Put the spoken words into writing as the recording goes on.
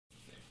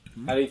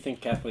How do you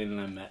think Kathleen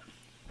and I met?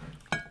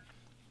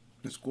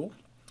 In school?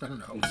 I don't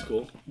know. In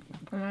school?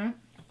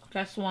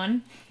 Guess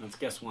one. Let's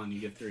guess one. You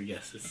get 3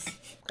 guesses.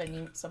 I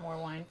need some more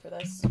wine for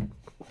this.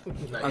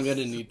 Nice. I'm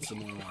gonna need some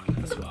more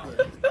wine as well.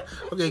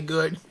 Okay,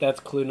 good. That's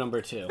clue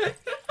number 2.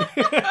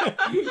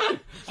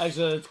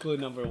 Actually, that's clue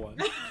number 1.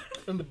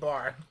 In the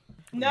bar.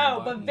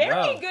 No, but very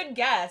No. good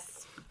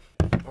guess.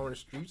 On the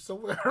street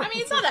somewhere. I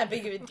mean, it's not that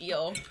big of a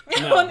deal.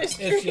 No, On the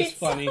street it's just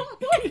funny.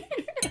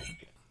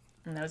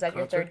 No, is that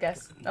your third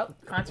guess? Oh,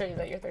 concert, is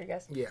that your third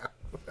guess? Yeah.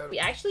 We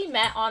actually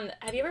met on,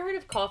 have you ever heard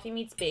of Coffee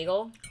Meets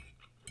Bagel?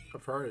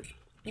 I've heard it.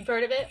 You've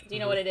heard of it? Do you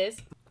know what it is?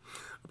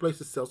 A place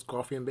that sells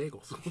coffee and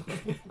bagels.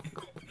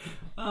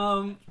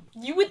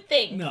 You would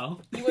think. No.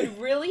 You would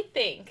really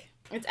think.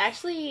 It's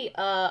actually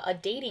a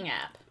dating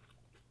app.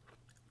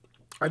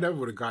 I never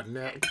would have gotten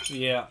that.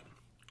 Yeah.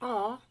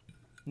 Aw.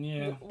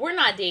 Yeah. We're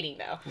not dating,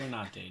 though. We're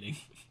not dating.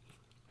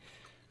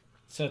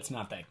 So it's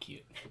not that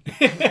cute.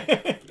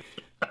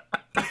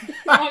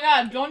 Oh my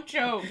god, don't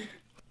choke.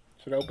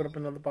 Should I open up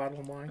another bottle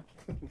of wine?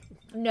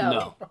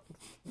 No.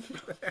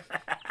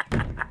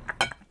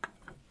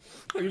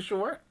 Are you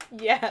sure?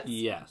 Yes.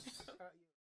 Yes.